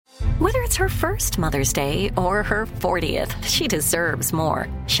Whether it's her first Mother's Day or her 40th, she deserves more.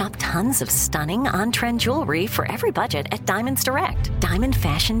 Shop tons of stunning on-trend jewelry for every budget at Diamonds Direct. Diamond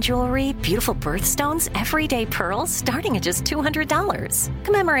fashion jewelry, beautiful birthstones, everyday pearls starting at just $200.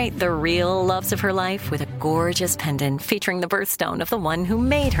 Commemorate the real loves of her life with a gorgeous pendant featuring the birthstone of the one who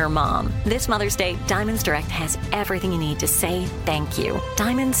made her mom. This Mother's Day, Diamonds Direct has everything you need to say thank you.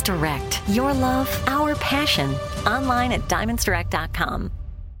 Diamonds Direct. Your love, our passion. Online at diamondsdirect.com.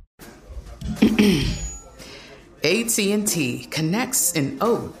 AT&T connects an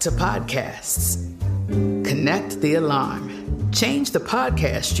ode to podcasts. Connect the alarm. Change the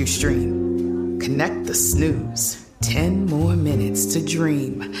podcast you stream. Connect the snooze. 10 more minutes to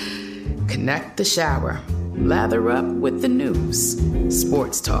dream. Connect the shower. Lather up with the news.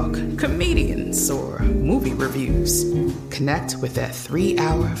 Sports talk, comedians, or movie reviews. Connect with that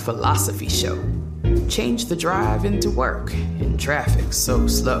 3-hour philosophy show. Change the drive into work in traffic so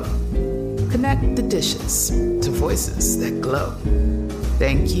slow. Connect the dishes to voices that glow.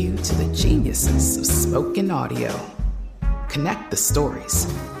 Thank you to the geniuses of spoken audio. Connect the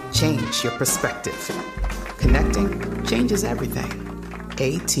stories. Change your perspective. Connecting changes everything.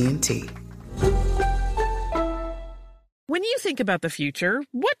 AT&T. When you think about the future,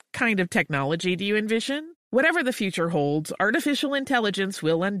 what kind of technology do you envision? Whatever the future holds, artificial intelligence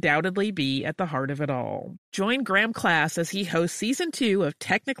will undoubtedly be at the heart of it all. Join Graham Class as he hosts Season 2 of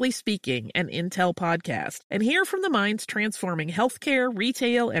Technically Speaking, an Intel podcast, and hear from the minds transforming healthcare,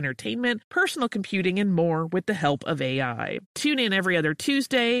 retail, entertainment, personal computing, and more with the help of AI. Tune in every other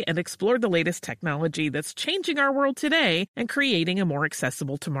Tuesday and explore the latest technology that's changing our world today and creating a more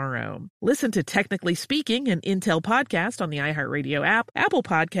accessible tomorrow. Listen to Technically Speaking, an Intel podcast on the iHeartRadio app, Apple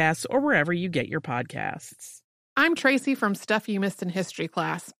Podcasts, or wherever you get your podcasts. I'm Tracy from Stuff You Missed in History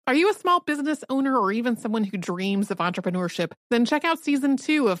class. Are you a small business owner or even someone who dreams of entrepreneurship? Then check out Season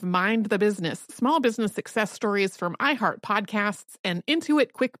 2 of Mind the Business, small business success stories from iHeart Podcasts and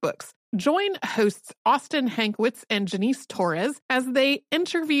Intuit QuickBooks. Join hosts Austin Hankwitz and Janice Torres as they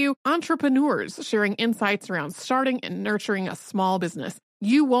interview entrepreneurs sharing insights around starting and nurturing a small business.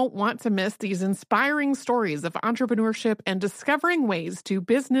 You won't want to miss these inspiring stories of entrepreneurship and discovering ways to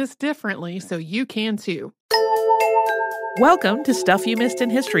business differently so you can too. Welcome to Stuff You Missed in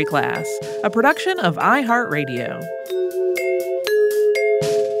History Class, a production of iHeartRadio.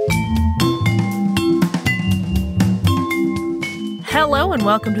 Hello and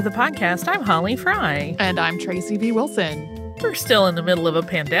welcome to the podcast. I'm Holly Fry. And I'm Tracy V. Wilson. We're still in the middle of a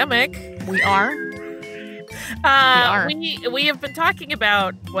pandemic. We are. We have been talking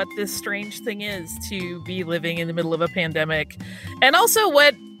about what this strange thing is to be living in the middle of a pandemic, and also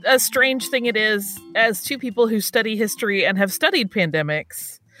what a strange thing it is as two people who study history and have studied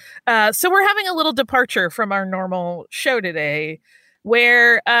pandemics. So we're having a little departure from our normal show today,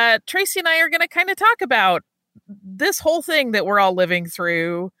 where Tracy and I are going to kind of talk about this whole thing that we're all living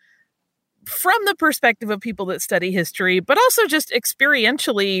through from the perspective of people that study history, but also just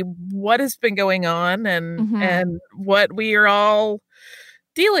experientially what has been going on and what we are all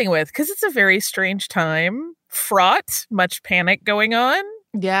dealing with. Because it's a very strange time, fraught, much panic going on.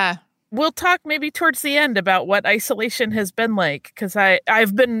 Yeah. We'll talk maybe towards the end about what isolation has been like, because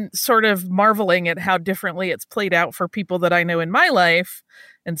I've been sort of marveling at how differently it's played out for people that I know in my life,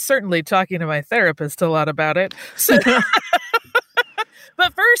 and certainly talking to my therapist a lot about it. So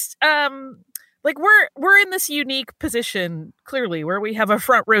but first, we're in this unique position, clearly, where we have a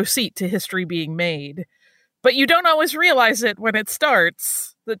front row seat to history being made. But you don't always realize it when it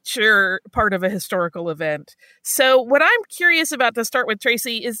starts, that you're part of a historical event. So what I'm curious about to start with,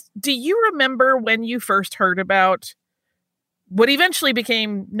 Tracy, is do you remember when you first heard about what eventually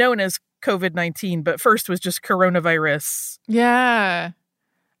became known as COVID-19, but first was just coronavirus? Yeah.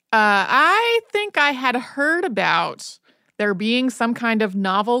 I think I had heard about there being some kind of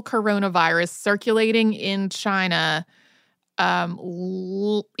novel coronavirus circulating in China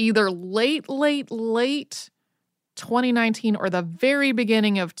either late 2019 or the very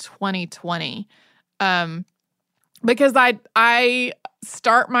beginning of 2020. Because I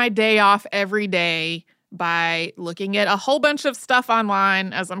start my day off every day by looking at a whole bunch of stuff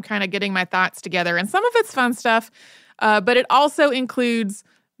online as I'm kind of getting my thoughts together. And some of it's fun stuff, but it also includes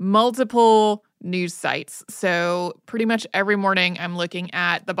multiple news sites. So pretty much every morning I'm looking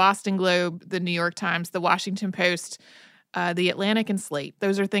at the Boston Globe, the New York Times, the Washington Post, the Atlantic, and Slate.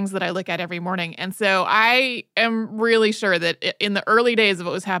 Those are things that I look at every morning. And so I am really sure that in the early days of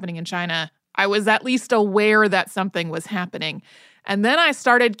what was happening in China, I was at least aware that something was happening. And then I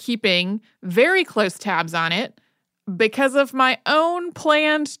started keeping very close tabs on it because of my own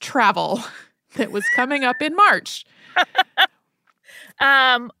planned travel that was coming up in March.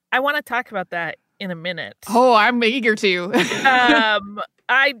 I want to talk about that in a minute. Oh, I'm eager to.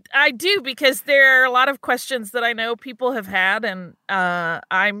 I do, because there are a lot of questions that I know people have had, and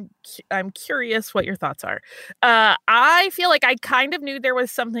I'm curious what your thoughts are. I feel like I kind of knew there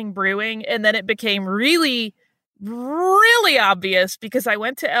was something brewing, and then it became really, really obvious because I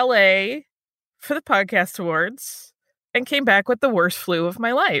went to LA for the podcast awards and came back with the worst flu of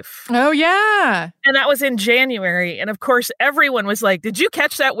my life. Oh, yeah. And that was in January. And of course, everyone was like, did you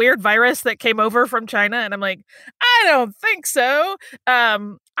catch that weird virus that came over from China? And I'm like, I don't think so.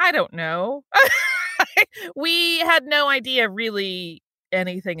 I don't know. We had no idea really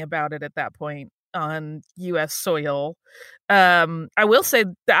anything about it at that point on U.S. soil. I will say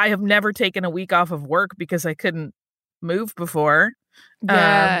that I have never taken a week off of work because I couldn't move before.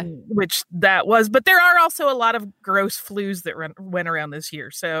 Yeah. Which that was, but there are also a lot of gross flus that went around this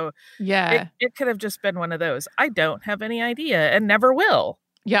year. So yeah, it could have just been one of those. I don't have any idea and never will.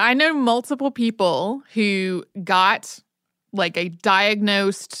 Yeah, I know multiple people who got like a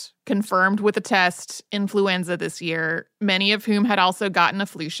diagnosed, confirmed with a test influenza this year, many of whom had also gotten a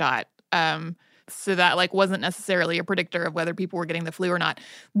flu shot. So that like wasn't necessarily a predictor of whether people were getting the flu or not.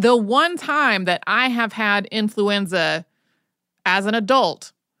 The one time that I have had influenza as an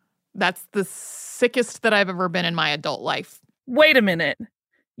adult, that's the sickest that I've ever been in my adult life. Wait a minute.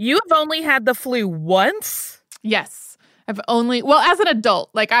 You have only had the flu once? Yes. As an adult.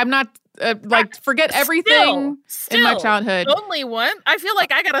 Like, I'm not, forget everything in my childhood. Only one? I feel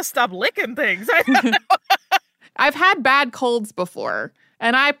like I gotta stop licking things. I've had bad colds before.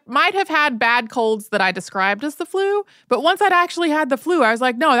 And I might have had bad colds that I described as the flu. But once I'd actually had the flu, I was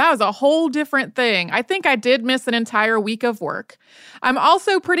like, no, that was a whole different thing. I think I did miss an entire week of work. I'm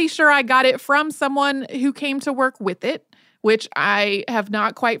also pretty sure I got it from someone who came to work with it, which I have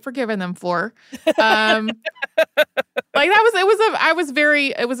not quite forgiven them for. It was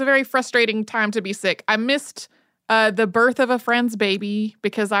a very frustrating time to be sick. I missed the birth of a friend's baby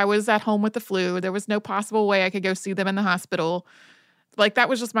because I was at home with the flu. There was no possible way I could go see them in the hospital. Like, that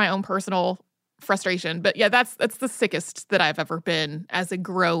was just my own personal frustration. But yeah, that's the sickest that I've ever been as a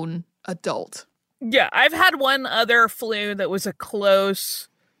grown adult. Yeah, I've had one other flu that was a close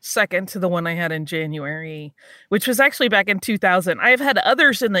second to the one I had in January, which was actually back in 2000. I've had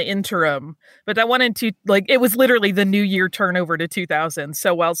others in the interim, but that one it was literally the new year turnover to 2000.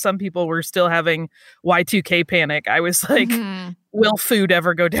 So while some people were still having Y2K panic, I was like, will food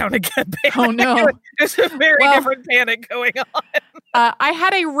ever go down again? Panic. Oh, no. There's a very different panic going on. I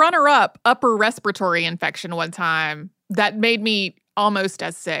had a runner-up upper respiratory infection one time that made me almost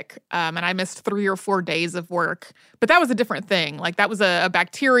as sick. And I missed 3 or 4 days of work. But that was a different thing. Like, that was a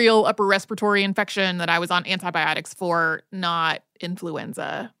bacterial upper respiratory infection that I was on antibiotics for, not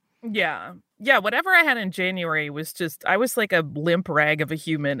influenza. Yeah. Yeah, whatever I had in January was just, I was like a limp rag of a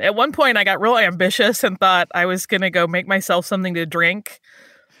human. At one point, I got real ambitious and thought I was going to go make myself something to drink.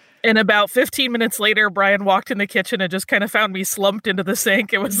 And about 15 minutes later, Brian walked in the kitchen and just kind of found me slumped into the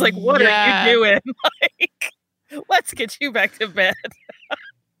sink. It was like, what are you doing? Like, let's get you back to bed.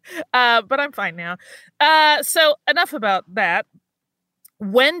 But I'm fine now. So enough about that.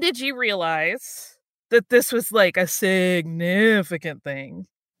 When did you realize that this was like a significant thing?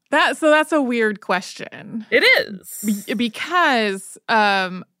 That's a weird question. It is. Because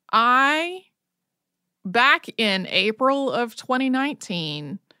I, back in April of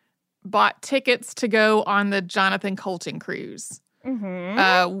 2019, bought tickets to go on the Jonathan Colton cruise,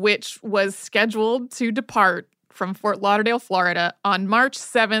 which was scheduled to depart from Fort Lauderdale, Florida on March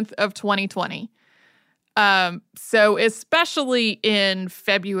 7th of 2020. So especially in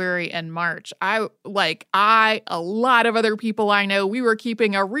February and March, a lot of other people I know, we were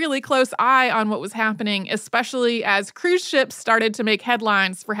keeping a really close eye on what was happening, especially as cruise ships started to make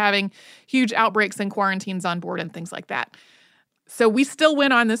headlines for having huge outbreaks and quarantines on board and things like that. So we still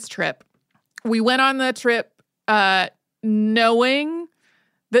went on this trip. We went on the trip knowing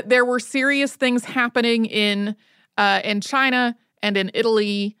that there were serious things happening in China and in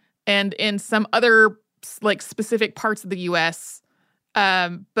Italy and in some other like specific parts of the U.S.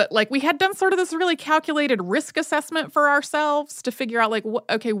 But like we had done sort of this really calculated risk assessment for ourselves to figure out like,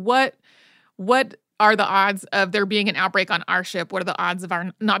 what are the odds of there being an outbreak on our ship? What are the odds of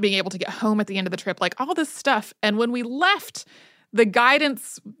our not being able to get home at the end of the trip? Like all this stuff. And when we left, the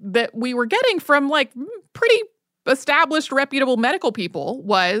guidance that we were getting from like pretty established, reputable medical people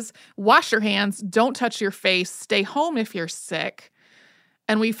was wash your hands, don't touch your face, stay home if you're sick.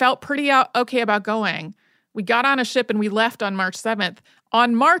 And we felt pretty okay about going. We got on a ship and we left on March 7th.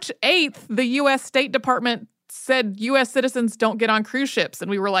 On March 8th, the U.S. State Department said U.S. citizens don't get on cruise ships.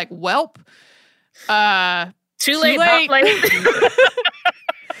 And we were like, welp. Too late.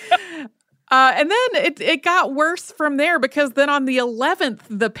 And then it got worse from there because then on the 11th,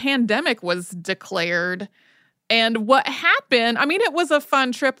 the pandemic was declared. And what happened, I mean, it was a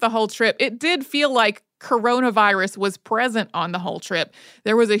fun trip, the whole trip. It did feel like coronavirus was present on the whole trip.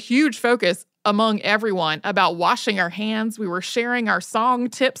 There was a huge focus among everyone about washing our hands. We were sharing our song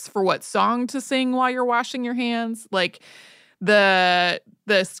tips for what song to sing while you're washing your hands. Like the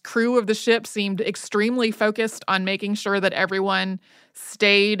crew of the ship seemed extremely focused on making sure that everyone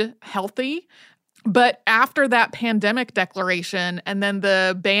stayed healthy. But after that pandemic declaration and then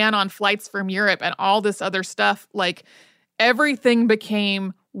the ban on flights from Europe and all this other stuff, like everything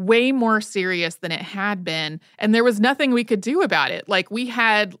became way more serious than it had been. And there was nothing we could do about it. Like we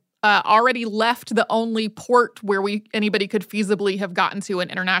had already left the only port where anybody could feasibly have gotten to an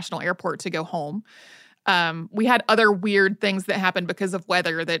international airport to go home. We had other weird things that happened because of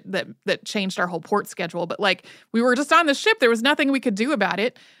weather that changed our whole port schedule. But like we were just on the ship. There was nothing we could do about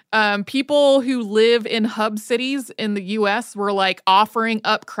it. People who live in hub cities in the U.S. were like offering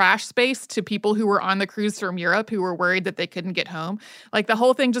up crash space to people who were on the cruise from Europe who were worried that they couldn't get home. Like the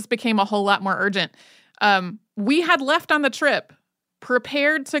whole thing just became a whole lot more urgent. We had left on the trip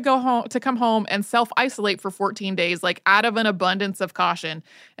prepared to go home, to come home and self-isolate for 14 days, like out of an abundance of caution.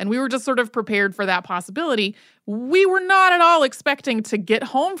 And we were just sort of prepared for that possibility. We were not at all expecting to get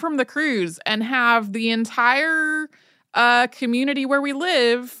home from the cruise and have the entire community where we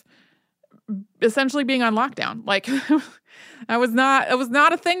live essentially being on lockdown. Like it was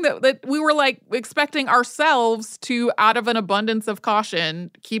not a thing that we were like expecting ourselves to, out of an abundance of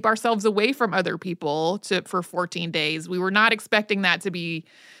caution, keep ourselves away from other people for 14 days. We were not expecting that to be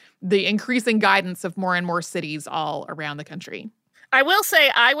the increasing guidance of more and more cities all around the country. I will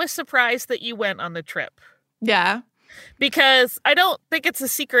say I was surprised that you went on the trip. Yeah. Because I don't think it's a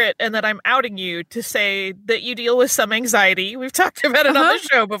secret, and that I'm outing you to say that you deal with some anxiety. We've talked about it on the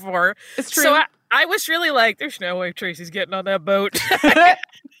show before. It's true. So I was really like, there's no way Tracy's getting on that boat.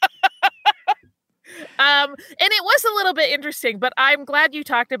 And it was a little bit interesting, but I'm glad you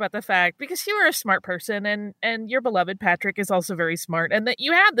talked about the fact, because you are a smart person, and your beloved Patrick is also very smart, and that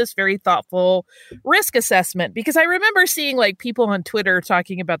you had this very thoughtful risk assessment. Because I remember seeing like people on Twitter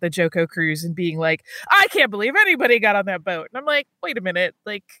talking about the JoCo cruise and being like, I can't believe anybody got on that boat. And I'm like, wait a minute,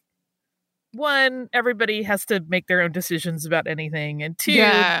 like, one, everybody has to make their own decisions about anything. And two,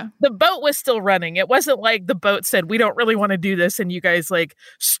 the boat was still running. It wasn't like the boat said, we don't really want to do this, and you guys like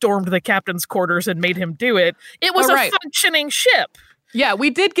stormed the captain's quarters and made him do it. It was a functioning ship. Yeah, we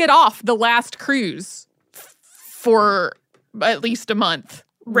did get off the last cruise for at least a month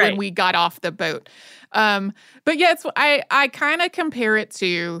when we got off the boat. But yeah, I kind of compare it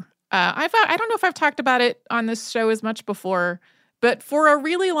to, I don't know if I've talked about it on this show as much before, but for a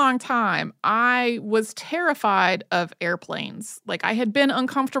really long time, I was terrified of airplanes. Like, I had been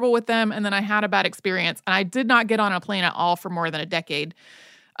uncomfortable with them, and then I had a bad experience, and I did not get on a plane at all for more than a decade.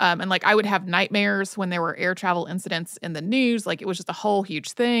 And like, I would have nightmares when there were air travel incidents in the news. Like, it was just a whole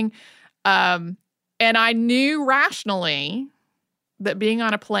huge thing. And I knew rationally that being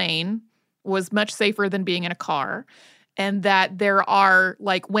on a plane was much safer than being in a car, and that there are,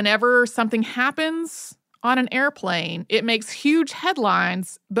 like, whenever something happens on an airplane, it makes huge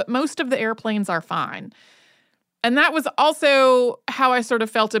headlines, but most of the airplanes are fine. And that was also how I sort of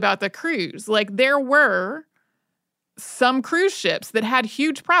felt about the cruise. Like, there were some cruise ships that had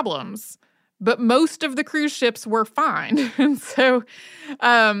huge problems, but most of the cruise ships were fine. And so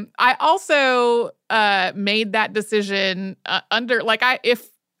I also made that decision under, like,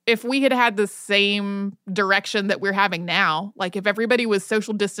 if we had the same direction that we're having now, like if everybody was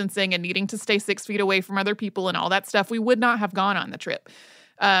social distancing and needing to stay 6 feet away from other people and all that stuff, we would not have gone on the trip.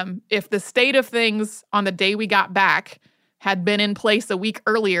 If the state of things on the day we got back had been in place a week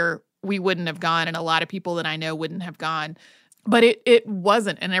earlier, we wouldn't have gone, and a lot of people that I know wouldn't have gone. But it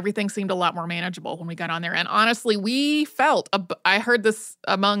wasn't, and everything seemed a lot more manageable when we got on there. And honestly, we felt, I heard this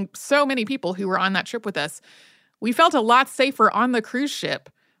among so many people who were on that trip with us, we felt a lot safer on the cruise ship,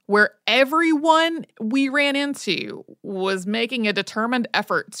 where everyone we ran into was making a determined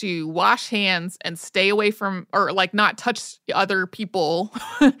effort to wash hands and stay away from, or like not touch other people,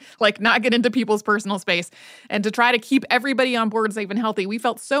 like not get into people's personal space, and to try to keep everybody on board safe and healthy. We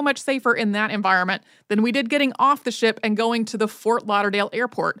felt so much safer in that environment than we did getting off the ship and going to the Fort Lauderdale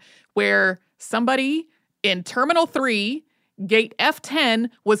airport, where somebody in Terminal 3, Gate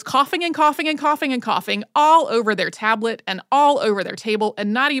F10, was coughing and coughing and coughing and coughing all over their tablet and all over their table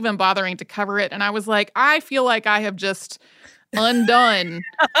and not even bothering to cover it. And I was like, I feel like I have just undone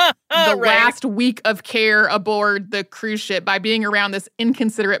the last week of care aboard the cruise ship by being around this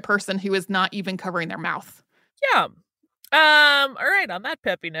inconsiderate person who is not even covering their mouth. Yeah. All right, on that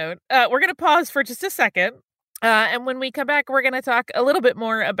peppy note, we're going to pause for just a second. And when we come back, we're going to talk a little bit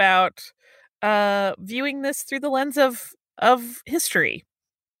more about viewing this through the lens of history.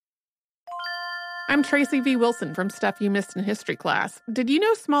 I'm Tracy V. Wilson from Stuff You Missed in History Class. Did you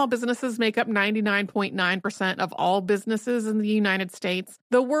know small businesses make up 99.9% of all businesses in the United States?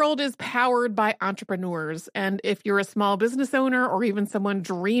 The world is powered by entrepreneurs, and if you're a small business owner or even someone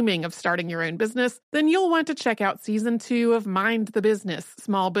dreaming of starting your own business, then you'll want to check out Season 2 of Mind the Business,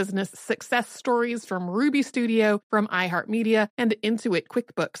 Small Business Success Stories from Ruby Studio, from iHeartMedia, and Intuit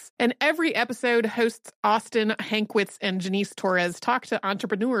QuickBooks. And every episode, hosts Austin Hankwitz and Janice Torres talk to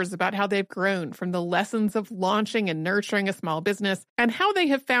entrepreneurs about how they've grown from the lessons of launching and nurturing a small business and how they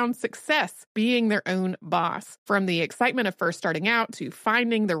have found success being their own boss. From the excitement of first starting out to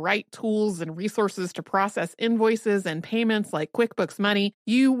finding the right tools and resources to process invoices and payments like QuickBooks Money,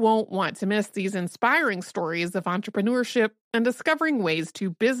 you won't want to miss these inspiring stories of entrepreneurship and discovering ways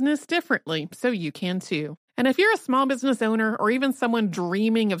to business differently so you can too. And if you're a small business owner or even someone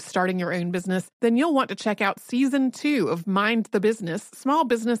dreaming of starting your own business, then you'll want to check out Season 2 of Mind the Business, Small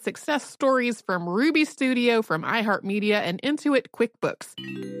Business Success Stories from Ruby Studio, from iHeartMedia, and Intuit QuickBooks.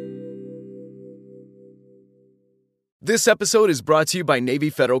 This episode is brought to you by Navy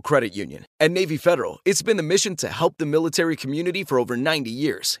Federal Credit Union. At Navy Federal, it's been the mission to help the military community for over 90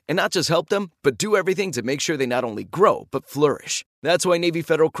 years. And not just help them, but do everything to make sure they not only grow, but flourish. That's why Navy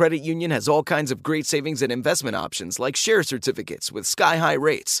Federal Credit Union has all kinds of great savings and investment options like share certificates with sky-high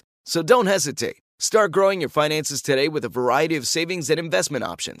rates. So don't hesitate. Start growing your finances today with a variety of savings and investment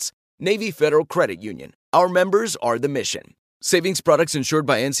options. Navy Federal Credit Union. Our members are the mission. Savings products insured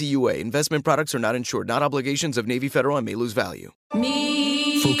by NCUA. Investment products are not insured, not obligations of Navy Federal and may lose value.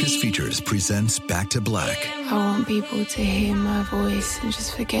 Focus Features presents Back to Black. I want people to hear my voice and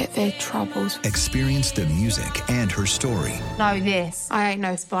just forget their troubles. Experience the music and her story. Know this, I ain't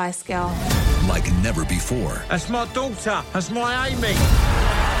no Spice Girl. Like never before. That's my daughter. That's my Amy.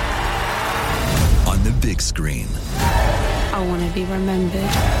 On the big screen. I want to be remembered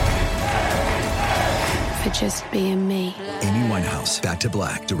for just being me. Amy Winehouse, Back to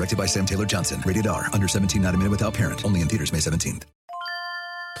Black, directed by Sam Taylor Johnson. Rated R, under 17, not a minute without parent. Only in theaters May 17th.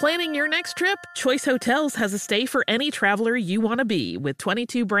 Planning your next trip? Choice Hotels has a stay for any traveler you want to be, with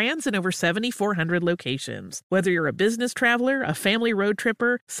 22 brands and over 7,400 locations. Whether you're a business traveler, a family road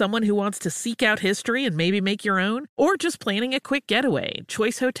tripper, someone who wants to seek out history and maybe make your own, or just planning a quick getaway,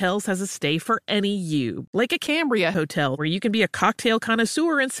 Choice Hotels has a stay for any you. Like a Cambria Hotel, where you can be a cocktail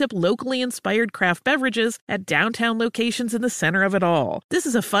connoisseur and sip locally inspired craft beverages at downtown locations in the center of it all. This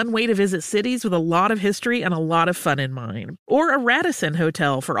is a fun way to visit cities with a lot of history and a lot of fun in mind. Or a Radisson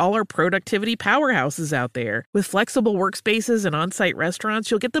Hotel for all our productivity powerhouses out there. With flexible workspaces and on-site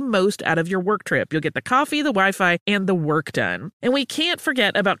restaurants, you'll get the most out of your work trip. You'll get the coffee, the Wi-Fi, and the work done. And we can't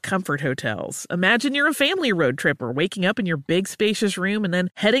forget about Comfort Hotels. Imagine you're a family road tripper, waking up in your big spacious room and then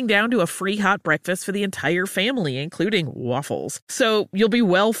heading down to a free hot breakfast for the entire family, including waffles. So you'll be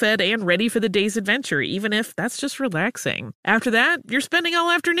well fed and ready for the day's adventure, even if that's just relaxing. After that, you're spending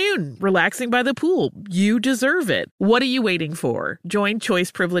all afternoon relaxing by the pool. You deserve it. What are you waiting for? Join Choice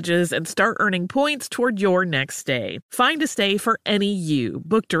Privileges and start earning points toward your next stay. Find a stay for any you.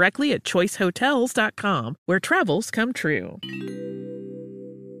 Book directly at choicehotels.com, where travels come true.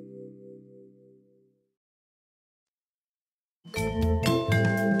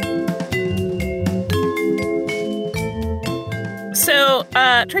 So,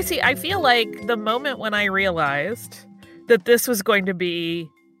 Tracy, I feel like the moment when I realized that this was going to be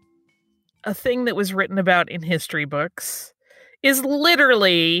a thing that was written about in history books is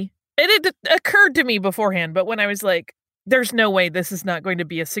literally, it occurred to me beforehand, but when I was like, there's no way this is not going to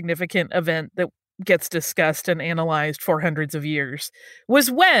be a significant event that gets discussed and analyzed for hundreds of years, was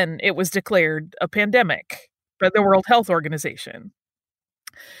when it was declared a pandemic by the World Health Organization.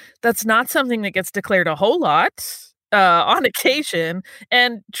 That's not something that gets declared a whole lot on occasion.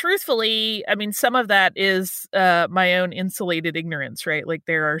 And truthfully, I mean, some of that is my own insulated ignorance, right? Like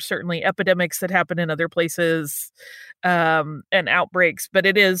there are certainly epidemics that happen in other places and outbreaks, but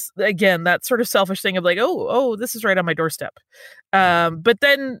it is, again, that sort of selfish thing of like, oh, this is right on my doorstep. But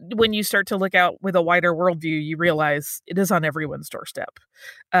then when you start to look out with a wider worldview, you realize it is on everyone's doorstep,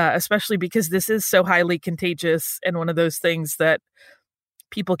 especially because this is so highly contagious and one of those things that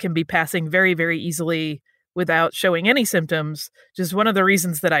people can be passing very, very easily without showing any symptoms, which is one of the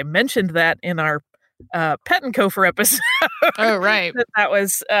reasons that I mentioned that in our Pet and Kofer episode. Oh, right. that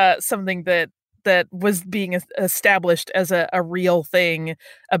was something that was being established as a real thing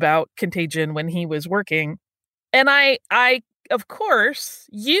about contagion when he was working. And I of course,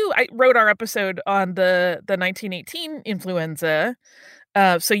 I wrote our episode on the 1918 influenza.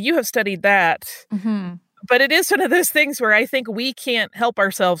 So you have studied that. Mm-hmm. But it is one of those things where I think we can't help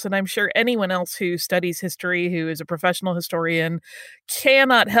ourselves, and I'm sure anyone else who studies history, who is a professional historian,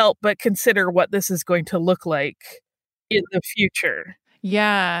 cannot help but consider what this is going to look like in the future.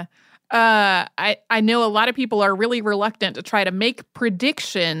 Yeah. I know a lot of people are really reluctant to try to make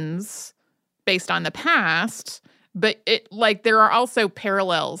predictions based on the past, but there are also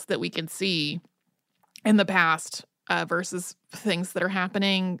parallels that we can see in the past versus things that are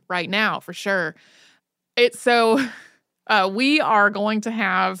happening right now, for sure. We are going to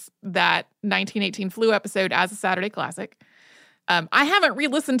have that 1918 flu episode as a Saturday Classic. I haven't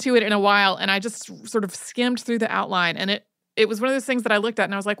re-listened to it in a while, and I just sort of skimmed through the outline, and it was one of those things that I looked at,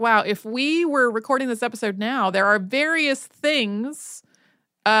 and I was like, wow, if we were recording this episode now, there are various things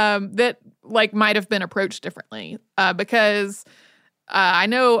that might have been approached differently, because I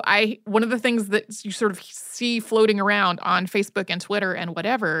know one of the things that you sort of see floating around on Facebook and Twitter and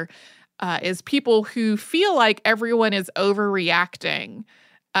whatever is people who feel like everyone is overreacting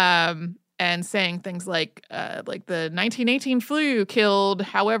and saying things like the 1918 flu killed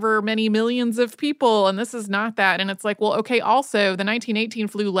however many millions of people, and this is not that. And it's like, well, okay, also, the 1918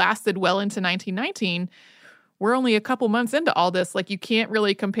 flu lasted well into 1919. We're only a couple months into all this. You can't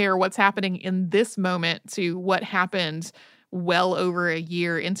really compare what's happening in this moment to what happened well over a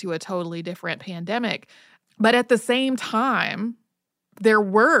year into a totally different pandemic. But at the same time, there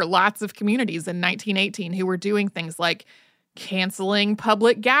were lots of communities in 1918 who were doing things like canceling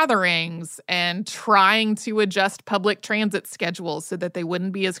public gatherings and trying to adjust public transit schedules so that they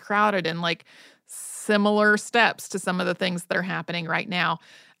wouldn't be as crowded, and similar steps to some of the things that are happening right now.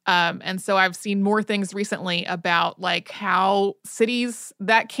 And so I've seen more things recently about how cities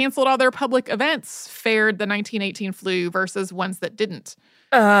that canceled all their public events fared the 1918 flu versus ones that didn't.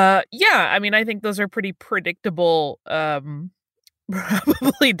 Yeah, I mean, I think those are pretty predictable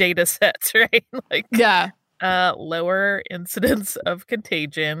probably data sets, right? Lower incidence of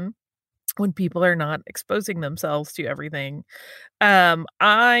contagion when people are not exposing themselves to everything.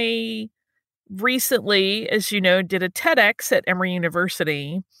 I recently, as you know, did a TEDx at Emory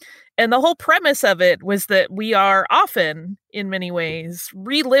University, and the whole premise of it was that we are often, in many ways,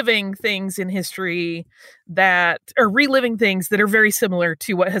 reliving things in history that are very similar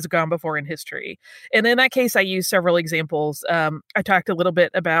to what has gone before in history. And in that case, I used several examples. I talked a little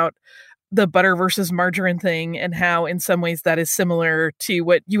bit about the butter versus margarine thing, and how in some ways that is similar to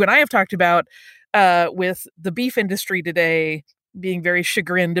what you and I have talked about with the beef industry today, being very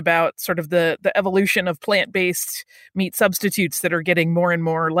chagrined about sort of the evolution of plant-based meat substitutes that are getting more and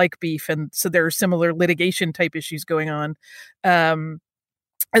more like beef. And so there are similar litigation type issues going on,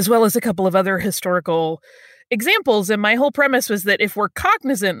 as well as a couple of other historical examples. And my whole premise was that if we're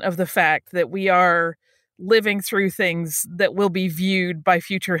cognizant of the fact that we are living through things that will be viewed by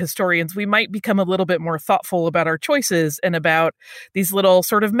future historians, we might become a little bit more thoughtful about our choices and about these little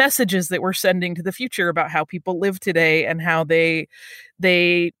sort of messages that we're sending to the future about how people live today and how they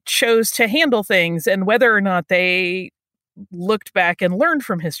chose to handle things, and whether or not they looked back and learned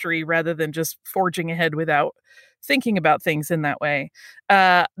from history rather than just forging ahead without thinking about things in that way.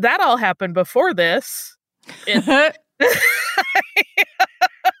 That all happened before this.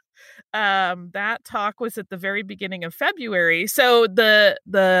 That talk was at the very beginning of February. So the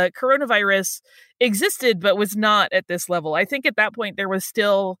coronavirus existed, but was not at this level. I think at that point there was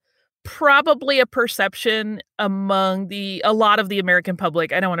still probably a perception among a lot of the American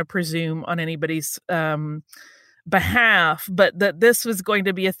public. I don't want to presume on anybody's behalf, but that this was going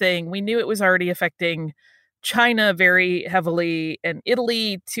to be a thing. We knew it was already affecting China very heavily, and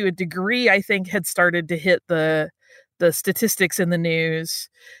Italy to a degree, I think, had started to hit the statistics in the news.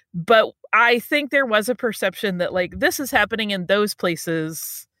 But I think there was a perception that this is happening in those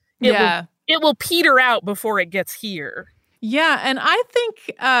places. It will peter out before it gets here. Yeah, and I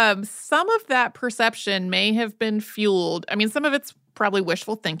think some of that perception may have been fueled. I mean, some of it's probably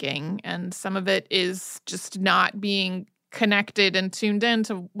wishful thinking, and some of it is just not being connected and tuned in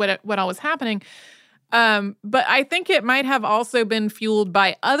to what all was happening. But I think it might have also been fueled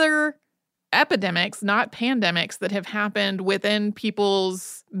by other epidemics, not pandemics, that have happened within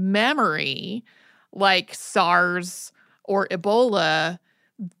people's memory, like SARS or Ebola,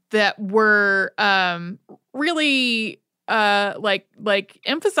 that were really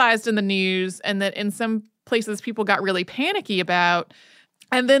emphasized in the news, and that in some places people got really panicky about.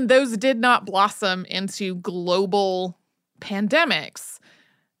 And then those did not blossom into global pandemics,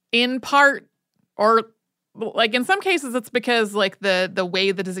 in part, or like in some cases it's because like the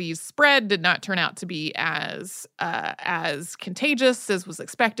way the disease spread did not turn out to be as contagious as was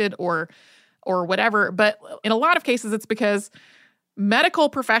expected or whatever. But in a lot of cases it's because medical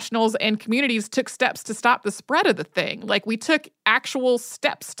professionals and communities took steps to stop the spread of the thing. Like we took actual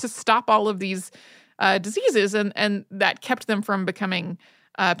steps to stop all of these diseases, and that kept them from becoming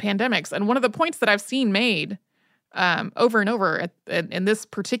pandemics. And one of the points that I've seen made over and over in this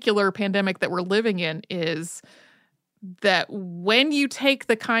particular pandemic that we're living in is that when you take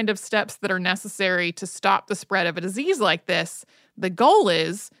the kind of steps that are necessary to stop the spread of a disease like this, the goal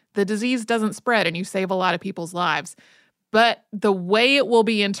is the disease doesn't spread and you save a lot of people's lives. But the way it will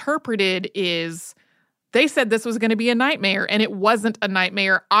be interpreted is they said this was going to be a nightmare, and it wasn't a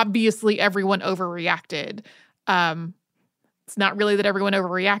nightmare. Obviously, everyone overreacted. It's not really that everyone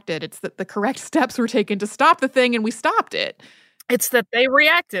overreacted. It's that the correct steps were taken to stop the thing, and we stopped it. It's that they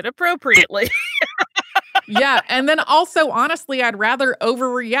reacted appropriately. Yeah, and then also, honestly, I'd rather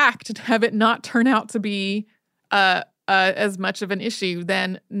overreact and have it not turn out to be as much of an issue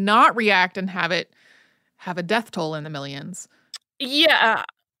than not react and have a death toll in the millions. Yeah,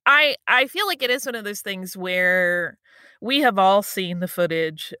 I feel like it is one of those things where we have all seen the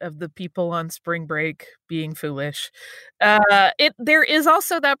footage of the people on spring break being foolish. There is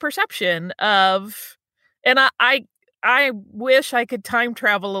also that perception of, and I wish I could time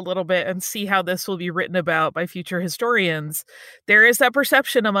travel a little bit and see how this will be written about by future historians. There is that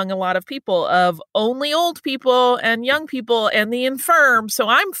perception among a lot of people of only old people and young people and the infirm, so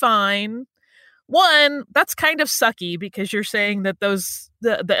I'm fine. One, that's kind of sucky because you're saying that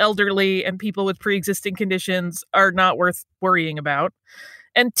the elderly and people with pre-existing conditions are not worth worrying about.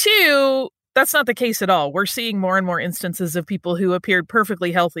 And two, that's not the case at all. We're seeing more and more instances of people who appeared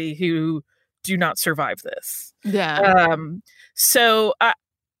perfectly healthy who do not survive this. Yeah. So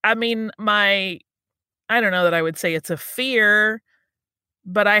I mean, I don't know that I would say it's a fear,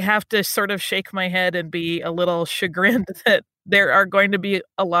 but I have to sort of shake my head and be a little chagrined that there are going to be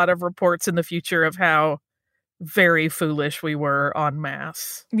a lot of reports in the future of how very foolish we were en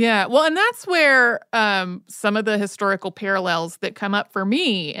masse. Yeah. Well, and that's where some of the historical parallels that come up for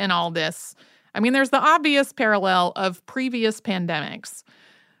me in all this. I mean, there's the obvious parallel of previous pandemics.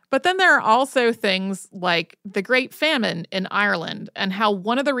 But then there are also things like the Great Famine in Ireland, and how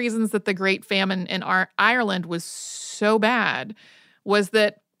one of the reasons that the Great Famine in Ireland was so bad was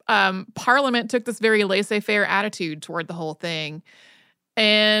that Parliament took this very laissez-faire attitude toward the whole thing.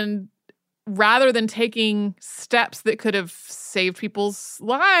 And rather than taking steps that could have saved people's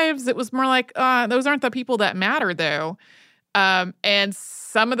lives, it was more like, those aren't the people that matter, though. And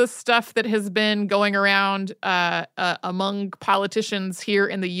some of the stuff that has been going around among politicians here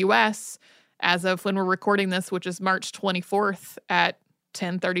in the U.S. as of when we're recording this, which is March 24th at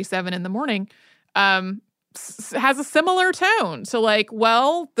 10:37 in the morning, has a similar tone. So like,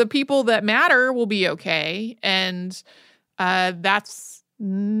 well, the people that matter will be okay. And that's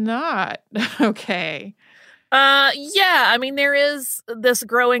not okay. Yeah, I mean, there is this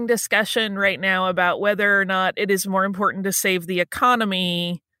growing discussion right now about whether or not it is more important to save the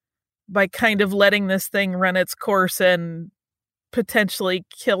economy by kind of letting this thing run its course and potentially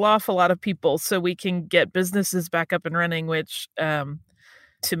kill off a lot of people so we can get businesses back up and running, which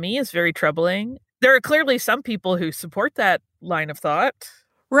to me is very troubling. There are clearly some people who support that line of thought.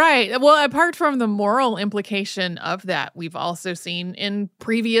 Right. Well, apart from the moral implication of that, we've also seen in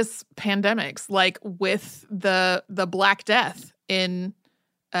previous pandemics, like with the Black Death in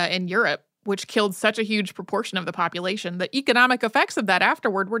Europe, which killed such a huge proportion of the population, the economic effects of that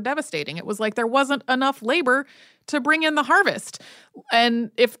afterward were devastating. It was like there wasn't enough labor to bring in the harvest. And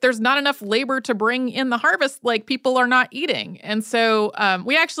if there's not enough labor to bring in the harvest, like people are not eating. And so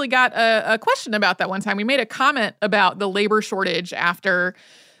we actually got a question about that one time. We made a comment about the labor shortage after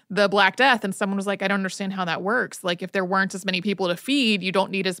the Black Death, and someone was like, I don't understand how that works. Like, if there weren't as many people to feed, you don't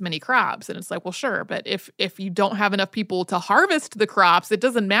need as many crops. And it's like, well, sure, but if you don't have enough people to harvest the crops, it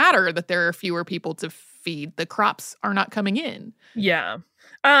doesn't matter that there are fewer people to feed. The crops are not coming in. Yeah.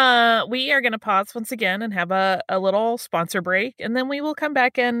 We are going to pause once again and have a little sponsor break, and then we will come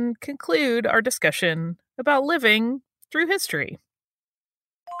back and conclude our discussion about living through history.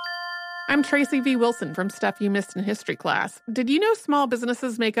 I'm Tracy V. Wilson from Stuff You Missed in History Class. Did you know small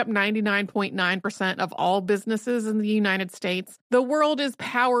businesses make up 99.9% of all businesses in the United States? The world is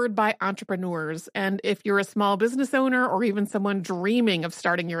powered by entrepreneurs, and if you're a small business owner or even someone dreaming of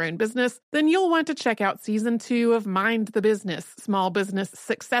starting your own business, then you'll want to check out Season 2 of Mind the Business, Small Business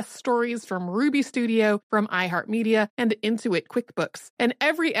Success Stories from Ruby Studio, from iHeartMedia, and Intuit QuickBooks. And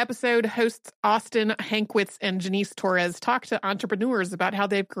every episode, hosts Austin Hankwitz and Janice Torres talk to entrepreneurs about how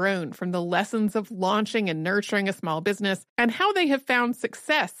they've grown from the the lessons of launching and nurturing a small business and how they have found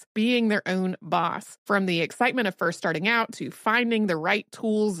success being their own boss. From the excitement of first starting out to finding the right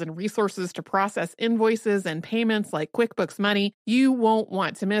tools and resources to process invoices and payments like QuickBooks Money, you won't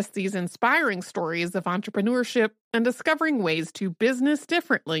want to miss these inspiring stories of entrepreneurship and discovering ways to business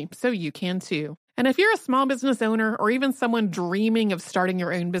differently so you can too. And if you're a small business owner or even someone dreaming of starting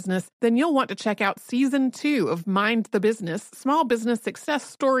your own business, then you'll want to check out Season 2 of Mind the Business, Small Business Success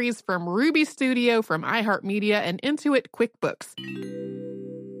Stories from Ruby Studio, from iHeartMedia, and Intuit QuickBooks.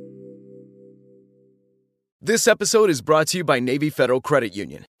 This episode is brought to you by Navy Federal Credit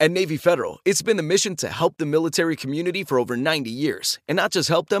Union. At Navy Federal, it's been the mission to help the military community for over 90 years. And not just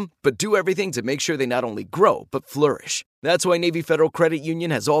help them, but do everything to make sure they not only grow, but flourish. That's why Navy Federal Credit Union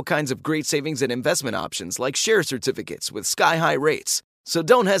has all kinds of great savings and investment options like share certificates with sky-high rates. So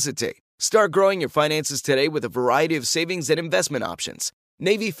don't hesitate. Start growing your finances today with a variety of savings and investment options.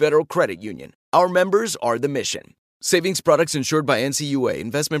 Navy Federal Credit Union. Our members are the mission. Savings products insured by NCUA.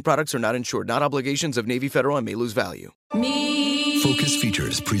 Investment products are not insured, not obligations of Navy Federal and may lose value. Focus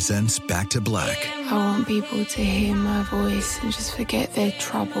Features presents Back to Black. I want people to hear my voice and just forget their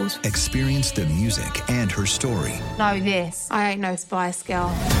troubles. Experience the music and her story Know this, I ain't no Spice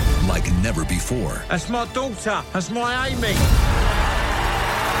Girl. like never before. That's my daughter. That's my Amy.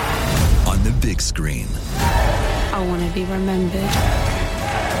 On the big screen. I want to be remembered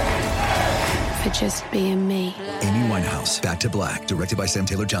for just being me. Amy Winehouse, Back to Black, directed by Sam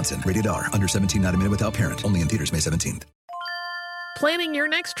Taylor Johnson. Rated R, under 17, not a minute without parent. Only in theaters May 17th. Planning your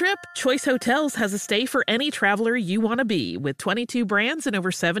next trip? Choice Hotels has a stay for any traveler you want to be, with 22 brands and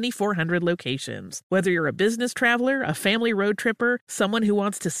over 7,400 locations. Whether you're a business traveler, a family road tripper, someone who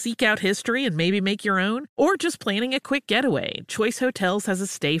wants to seek out history and maybe make your own, or just planning a quick getaway, Choice Hotels has a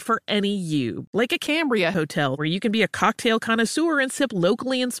stay for any you. Like a Cambria Hotel, where you can be a cocktail connoisseur and sip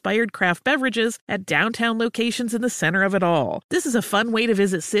locally inspired craft beverages at downtown locations in the center of it all. This is a fun way to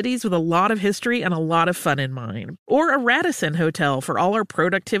visit cities with a lot of history and a lot of fun in mind. Or a Radisson Hotel for all our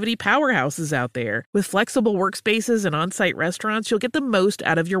productivity powerhouses out there. With flexible workspaces and on-site restaurants, you'll get the most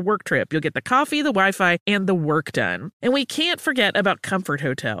out of your work trip. You'll get the coffee, the Wi-Fi, and the work done. And we can't forget about Comfort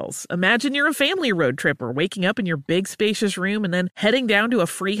Hotels. Imagine you're a family road tripper, waking up in your big spacious room and then heading down to a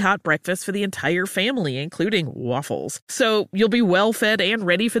free hot breakfast for the entire family, including waffles. So you'll be well fed and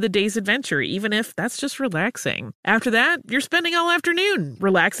ready for the day's adventure, even if that's just relaxing. After that, you're spending all afternoon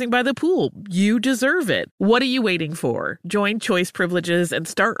relaxing by the pool. You deserve it. What are you waiting for? Join Choice Privileges and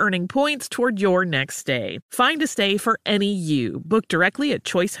start earning points toward your next stay. Find a stay for any you. Book directly at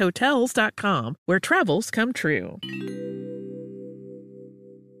choicehotels.com, where travels come true.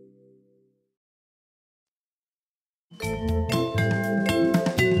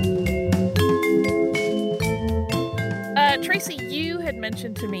 Tracy, you had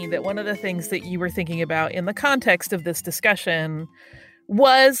mentioned to me that one of the things that you were thinking about in the context of this discussion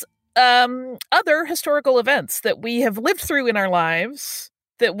was other historical events that we have lived through in our lives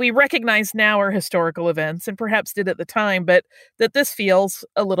that we recognize now are historical events and perhaps did at the time, but that this feels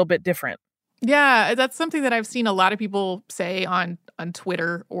a little bit different. Yeah, that's something that I've seen a lot of people say on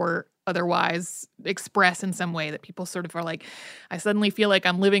Twitter or otherwise express in some way, that people sort of are like, I suddenly feel like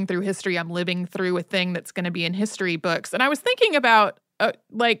I'm living through history. I'm living through a thing that's going to be in history books. And I was thinking about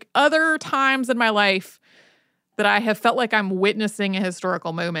like other times in my life that I have felt like I'm witnessing a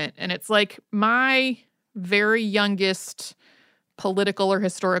historical moment. And it's like my very youngest political or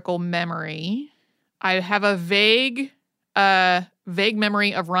historical memory. I have a vague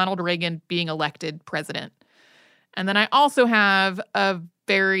memory of Ronald Reagan being elected president. And then I also have a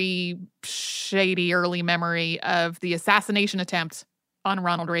very shady early memory of the assassination attempt on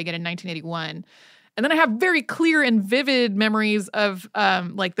Ronald Reagan in 1981. And then I have very clear and vivid memories of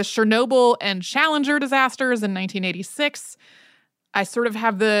like the Chernobyl and Challenger disasters in 1986. I sort of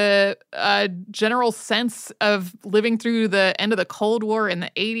have the general sense of living through the end of the Cold War in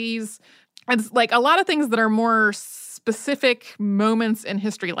the 80s. And like a lot of things that are more specific moments in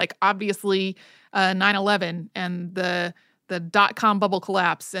history, like obviously 9/11 and the dot-com bubble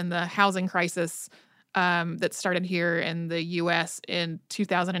collapse and the housing crisis that started here in the U.S. in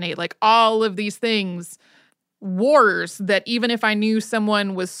 2008. Like all of these things, wars that even if I knew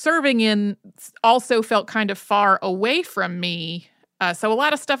someone was serving in, also felt kind of far away from me. So a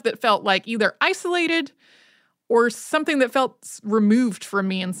lot of stuff that felt like either isolated or something that felt removed from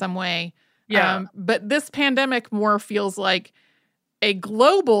me in some way. Yeah. But this pandemic more feels like a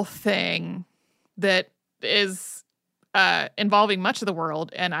global thing that is involving much of the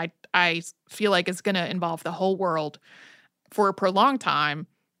world. And I feel like it's going to involve the whole world for a prolonged time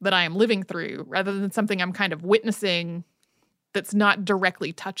that I am living through, rather than something I'm kind of witnessing that's not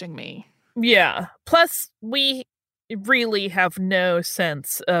directly touching me. Yeah. Plus, we really have no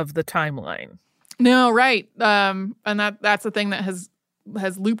sense of the timeline. No, right. And that's the thing that has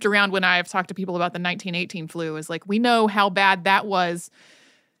looped around when I have talked to people about the 1918 flu, is like, we know how bad that was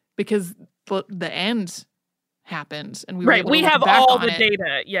because the end happened, and we have all the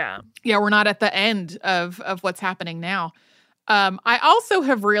data. Yeah, we're not at the end of what's happening now. I also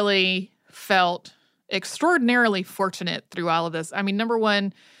have really felt extraordinarily fortunate through all of this. I mean, number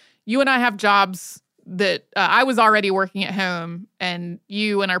one, you and I have jobs that I was already working at home, and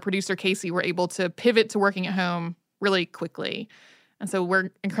you and our producer Casey were able to pivot to working at home really quickly. And so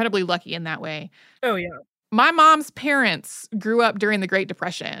we're incredibly lucky in that way. Oh, yeah. My mom's parents grew up during the Great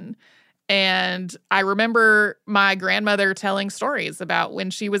Depression. And I remember my grandmother telling stories about when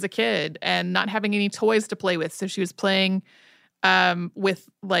she was a kid and not having any toys to play with. So she was playing with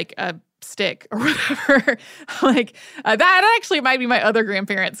like a stick or whatever. That actually might be my other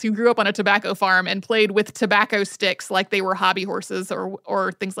grandparents who grew up on a tobacco farm and played with tobacco sticks like they were hobby horses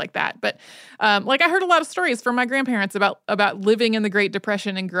or things like that. But I heard a lot of stories from my grandparents about living in the Great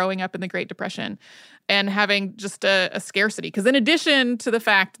Depression and growing up in the Great Depression and having just a scarcity. Because in addition to the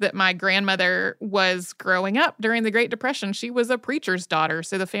fact that my grandmother was growing up during the Great Depression, she was a preacher's daughter.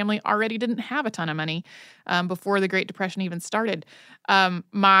 So the family already didn't have a ton of money before the Great Depression even started.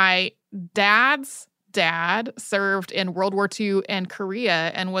 My dad's dad served in World War II and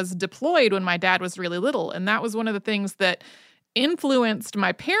Korea and was deployed when my dad was really little. And that was one of the things that influenced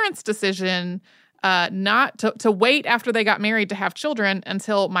my parents' decision not to wait after they got married to have children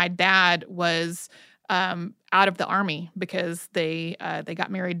until my dad was out of the Army, because they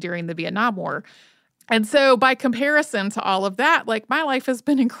got married during the Vietnam War. And so by comparison to all of that, like, my life has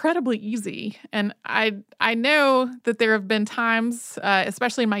been incredibly easy. And I know that there have been times,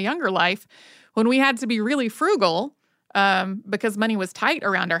 especially in my younger life, when we had to be really frugal because money was tight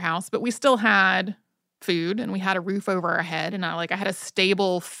around our house, but we still had food and we had a roof over our head. And I had a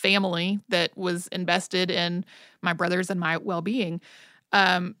stable family that was invested in my brothers and my well-being.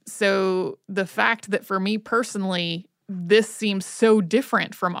 So the fact that for me personally, this seems so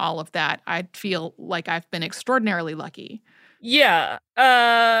different from all of that, I feel like I've been extraordinarily lucky. Yeah.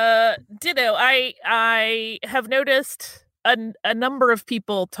 Ditto. I have noticed a number of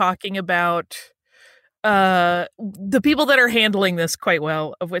people talking about the people that are handling this quite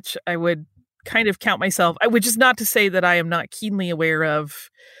well, of which I would kind of count myself. Which is not to say that I am not keenly aware of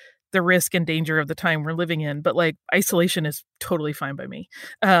the risk and danger of the time we're living in, but like, isolation is totally fine by me.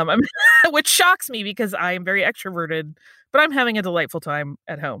 Which shocks me because I am very extroverted, but I'm having a delightful time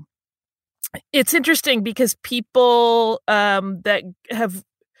at home. It's interesting because people that have,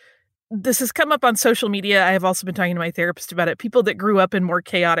 this has come up on social media. I have also been talking to my therapist about it. People that grew up in more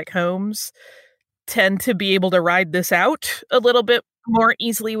chaotic homes tend to be able to ride this out a little bit more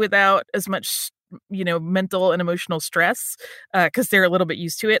easily without as much, mental and emotional stress, because they're a little bit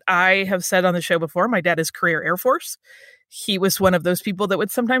used to it. I have said on the show before, my dad is career Air Force. He was one of those people that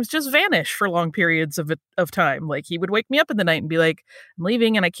would sometimes just vanish for long periods of time. Like, he would wake me up in the night and be like, I'm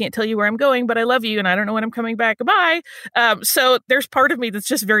leaving and I can't tell you where I'm going, but I love you and I don't know when I'm coming back. Goodbye. So there's part of me that's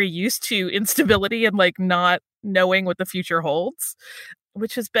just very used to instability and like not knowing what the future holds,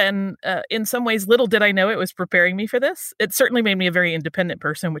 which has been, in some ways, little did I know it was preparing me for this. It certainly made me a very independent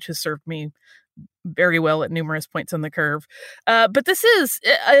person, which has served me very well at numerous points on the curve. But this is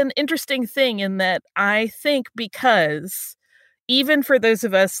an interesting thing in that I think, because even for those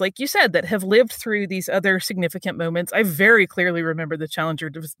of us, like you said, that have lived through these other significant moments, I very clearly remember the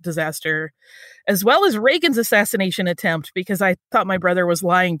Challenger disaster, as well as Reagan's assassination attempt, because I thought my brother was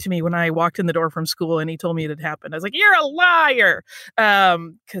lying to me when I walked in the door from school and he told me it had happened. I was like, you're a liar!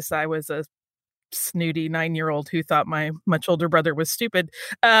 Because I was a snooty 9-year-old who thought my much older brother was stupid.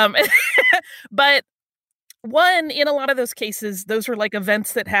 But in a lot of those cases, those were like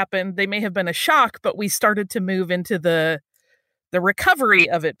events that happened. They may have been a shock, but we started to move into the recovery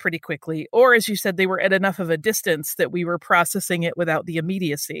of it pretty quickly. Or, as you said, they were at enough of a distance that we were processing it without the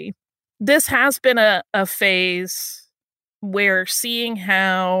immediacy. This has been a phase where seeing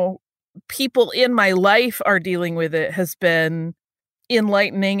how people in my life are dealing with it has been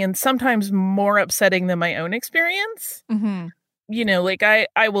enlightening and sometimes more upsetting than my own experience. Mm-hmm. Like,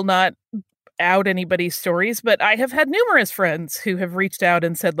 I will not out anybody's stories, but I have had numerous friends who have reached out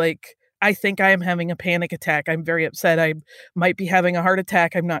and said, like, I think I am having a panic attack. I'm very upset. I might be having a heart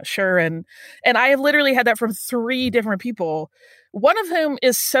attack. I'm not sure. And I have literally had that from 3 different people, one of whom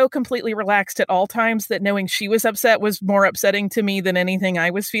is so completely relaxed at all times that knowing she was upset was more upsetting to me than anything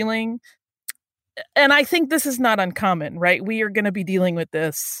I was feeling. And I think this is not uncommon, right? We are going to be dealing with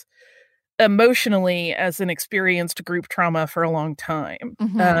this emotionally as an experienced group trauma for a long time.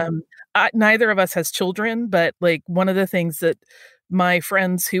 Mm-hmm. Neither of us has children, but like one of the things that my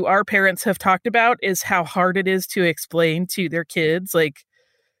friends who are parents have talked about is how hard it is to explain to their kids, like,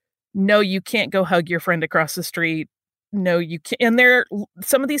 no, you can't go hug your friend across the street. No, you can't. And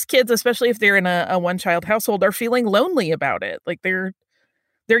some of these kids, especially if they're in a one-child household, are feeling lonely about it. Like they're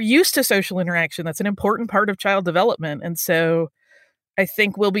used to social interaction. That's an important part of child development. And so I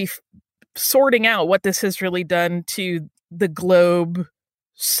think we'll be sorting out what this has really done to the globe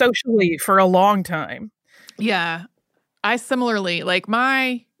socially for a long time. Yeah. I similarly, like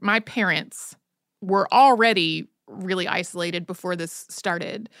my parents were already really isolated before this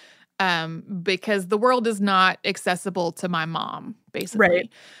started, because the world is not accessible to my mom, basically.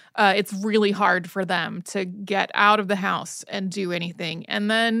 Right. It's really hard for them to get out of the house and do anything. And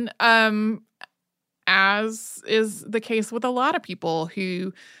then, as is the case with a lot of people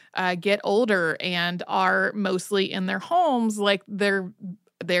who get older and are mostly in their homes, like their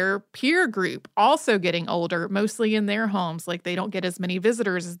peer group also getting older, mostly in their homes. Like they don't get as many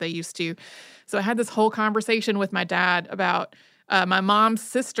visitors as they used to. So I had this whole conversation with my dad about my mom's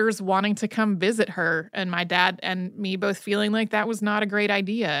sisters wanting to come visit her, and my dad and me both feeling like that was not a great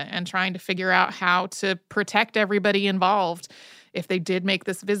idea, and trying to figure out how to protect everybody involved if they did make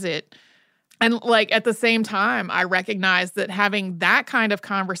this visit. And like at the same time, I recognize that having that kind of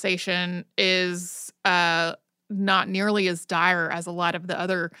conversation is not nearly as dire as a lot of the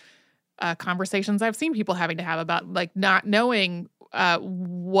other conversations I've seen people having to have about like not knowing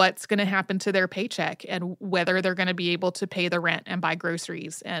what's going to happen to their paycheck and whether they're going to be able to pay the rent and buy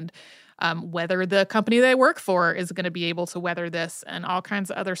groceries, and whether the company they work for is going to be able to weather this, and all kinds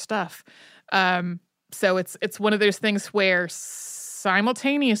of other stuff. So it's one of those things where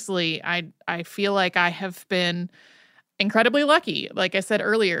simultaneously I feel like I have been incredibly lucky, like I said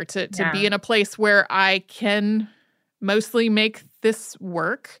earlier, to be in a place where I can mostly make this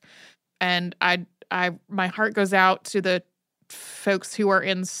work. And my heart goes out to the folks who are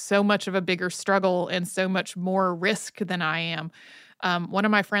in so much of a bigger struggle and so much more risk than I am. One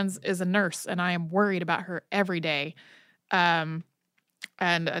of my friends is a nurse, and I am worried about her every day. And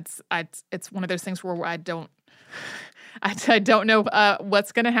it's one of those things where I don't know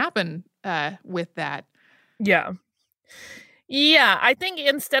what's going to happen with that. Yeah. Yeah, I think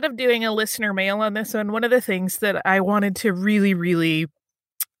instead of doing a listener mail on this one of the things that I wanted to really, really,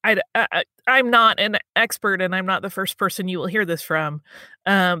 I'm not an expert and I'm not the first person you will hear this from,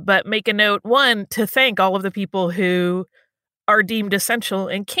 but make a note, one, to thank all of the people who are deemed essential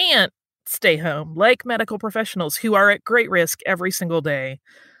and can't stay home, like medical professionals who are at great risk every single day.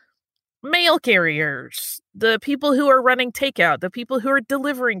 Mail carriers, the people who are running takeout, the people who are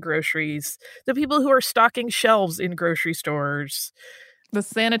delivering groceries, the people who are stocking shelves in grocery stores. The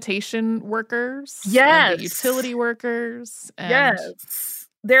sanitation workers. Yes. And the utility workers. And yes.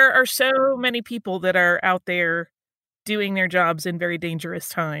 There are so many people that are out there doing their jobs in very dangerous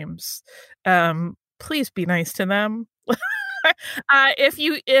times. Please be nice to them.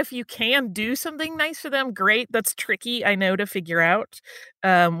 If you can do something nice for them, great. That's tricky, I know, to figure out.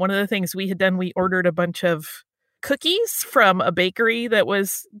 One of the things we had done, we ordered a bunch of cookies from a bakery that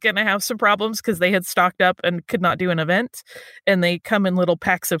was going to have some problems because they had stocked up and could not do an event. And they come in little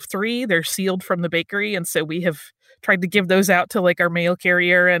packs of 3. They're sealed from the bakery. And so we have tried to give those out to like our mail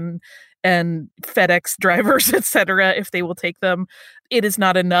carrier and FedEx drivers, etc., if they will take them. It is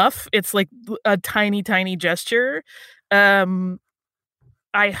not enough. It's like a tiny, tiny gesture. I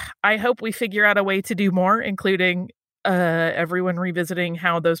hope we figure out a way to do more, including everyone revisiting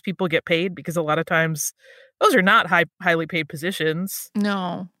how those people get paid, because a lot of times those are not highly paid positions.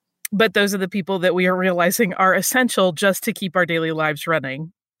 No. But those are the people that we are realizing are essential just to keep our daily lives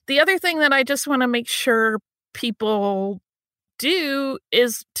running. The other thing that I just want to make sure people do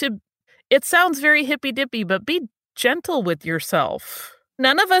is it sounds very hippy-dippy, but be gentle with yourself.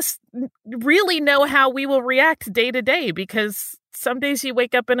 None of us really know how we will react day to day, because some days you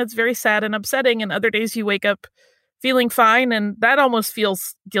wake up and it's very sad and upsetting, and other days you wake up feeling fine, and that almost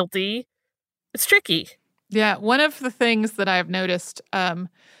feels guilty. It's tricky. Yeah, one of the things that I've noticed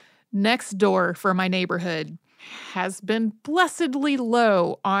next door for my neighborhood has been blessedly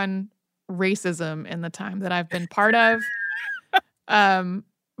low on racism in the time that I've been part of,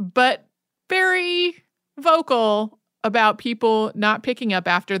 but very vocal about people not picking up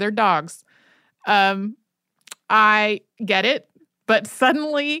after their dogs. I get it, but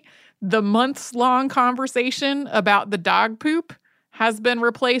suddenly the months-long conversation about the dog poop has been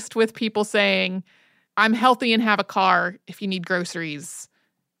replaced with people saying, I'm healthy and have a car. If you need groceries,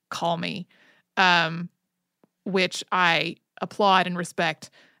 call me, which I applaud and respect.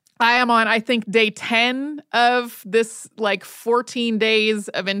 I am on, I think, day 10 of this 14 days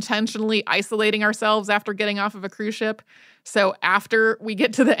of intentionally isolating ourselves after getting off of a cruise ship. So after we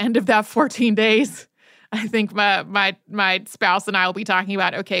get to the end of that 14 days, I think my spouse and I will be talking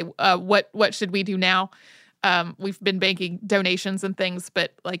about, okay, what should we do now? We've been banking donations and things,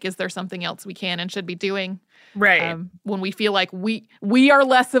 but is there something else we can and should be doing? Right. When we feel like we are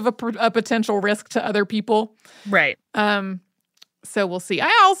less of a potential risk to other people. Right. So we'll see.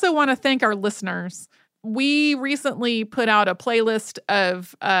 I also want to thank our listeners. We recently put out a playlist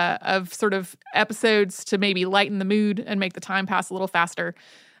of sort of episodes to maybe lighten the mood and make the time pass a little faster.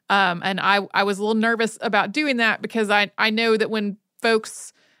 And I was a little nervous about doing that because I know that when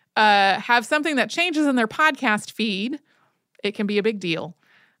folks have something that changes in their podcast feed, it can be a big deal.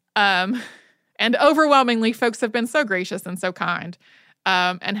 And overwhelmingly, folks have been so gracious and so kind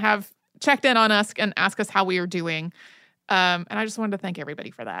and have checked in on us and asked us how we are doing. And I just wanted to thank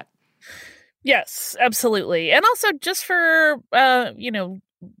everybody for that. Yes, absolutely. And also just for,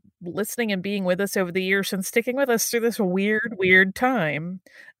 listening and being with us over the years and sticking with us through this weird time.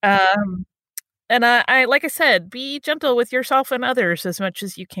 And I, like I said, be gentle with yourself and others as much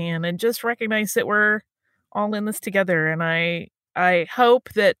as you can and just recognize that we're all in this together. And I hope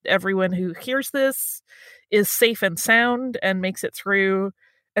that everyone who hears this is safe and sound and makes it through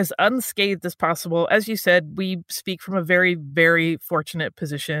as unscathed as possible. As you said, we speak from a very, very fortunate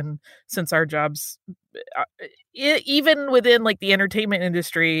position since our jobs, even within the entertainment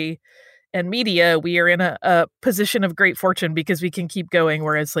industry and media, we are in a position of great fortune because we can keep going.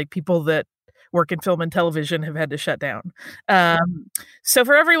 Whereas people that work in film and television have had to shut down. So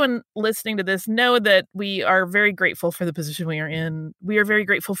for everyone listening to this, know that we are very grateful for the position we are in. We are very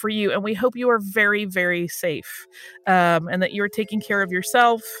grateful for you, and we hope you are very, very safe, and that you are taking care of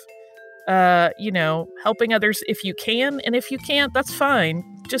yourself, helping others if you can. And if you can't, that's fine.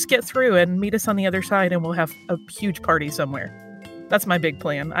 Just get through and meet us on the other side, and we'll have a huge party somewhere. That's my big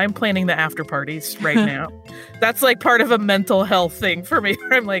plan. I'm planning the after parties right now. That's part of a mental health thing for me.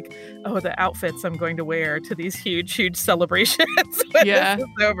 Where I'm the outfits I'm going to wear to these huge, huge celebrations when this is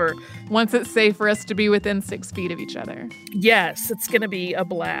over. Once it's safe for us to be within 6 feet of each other. Yes, it's going to be a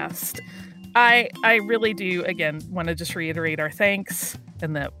blast. I really do, again, want to just reiterate our thanks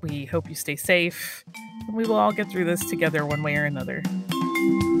and that we hope you stay safe. And we will all get through this together one way or another.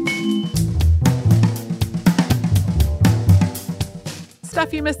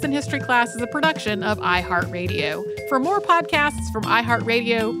 Stuff You Missed in History Class is a production of iHeartRadio. For more podcasts from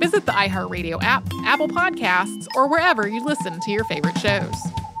iHeartRadio, visit the iHeartRadio app, Apple Podcasts, or wherever you listen to your favorite shows.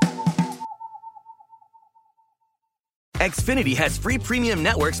 Xfinity has free premium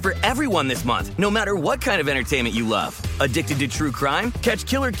networks for everyone this month, no matter what kind of entertainment you love. Addicted to true crime? Catch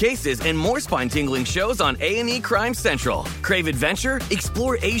killer cases and more spine-tingling shows on A&E Crime Central. Crave adventure?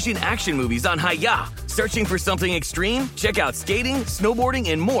 Explore Asian action movies on Hi-Ya. Searching for something extreme? Check out skating, snowboarding,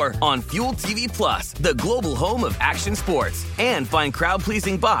 and more on Fuel TV Plus, the global home of action sports. And find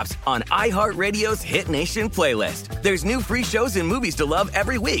crowd-pleasing bops on iHeartRadio's Hit Nation playlist. There's new free shows and movies to love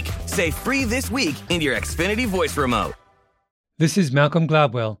every week. Say free this week in your Xfinity voice remote. This is Malcolm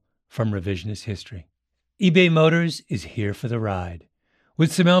Gladwell from Revisionist History. eBay Motors is here for the ride.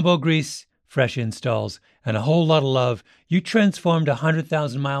 With some elbow grease, fresh installs, and a whole lot of love, you transformed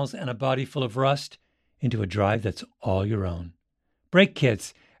 100,000 miles and a body full of rust into a drive that's all your own. Brake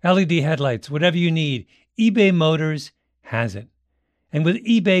kits, LED headlights, whatever you need, eBay Motors has it. And with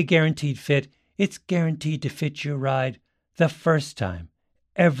eBay Guaranteed Fit, it's guaranteed to fit your ride the first time,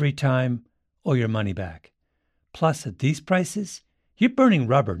 every time, or your money back. Plus, at these prices, you're burning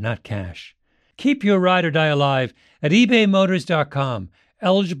rubber, not cash. Keep your ride or die alive at ebaymotors.com.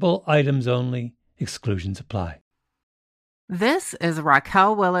 Eligible items only. Exclusions apply. This is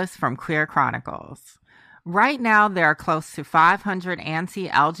Raquel Willis from Queer Chronicles. Right now, there are close to 500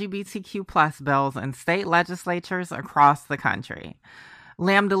 anti-LGBTQ+ bills in state legislatures across the country.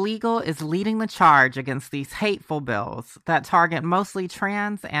 Lambda Legal is leading the charge against these hateful bills that target mostly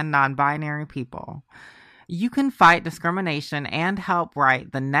trans and non-binary people. You can fight discrimination and help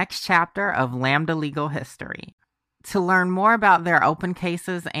write the next chapter of Lambda Legal history. To learn more about their open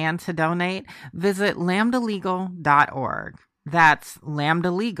cases and to donate, visit lambdalegal.org. That's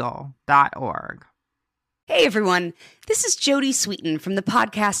lambdalegal.org. Hey everyone, this is Jodie Sweetin from the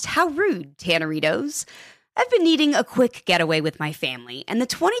podcast How Rude, Tanneritos. I've been needing a quick getaway with my family, and the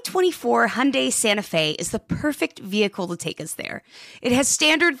 2024 Hyundai Santa Fe is the perfect vehicle to take us there. It has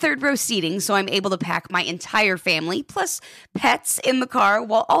standard third-row seating, so I'm able to pack my entire family, plus pets, in the car,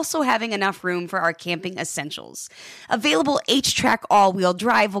 while also having enough room for our camping essentials. Available H-Track all-wheel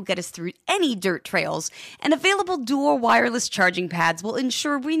drive will get us through any dirt trails, and available dual wireless charging pads will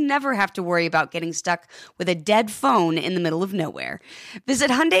ensure we never have to worry about getting stuck with a dead phone in the middle of nowhere.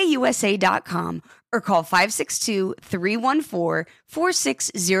 Visit HyundaiUSA.com or call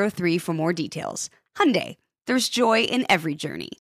 562-314-4603 for more details. Hyundai, there's joy in every journey.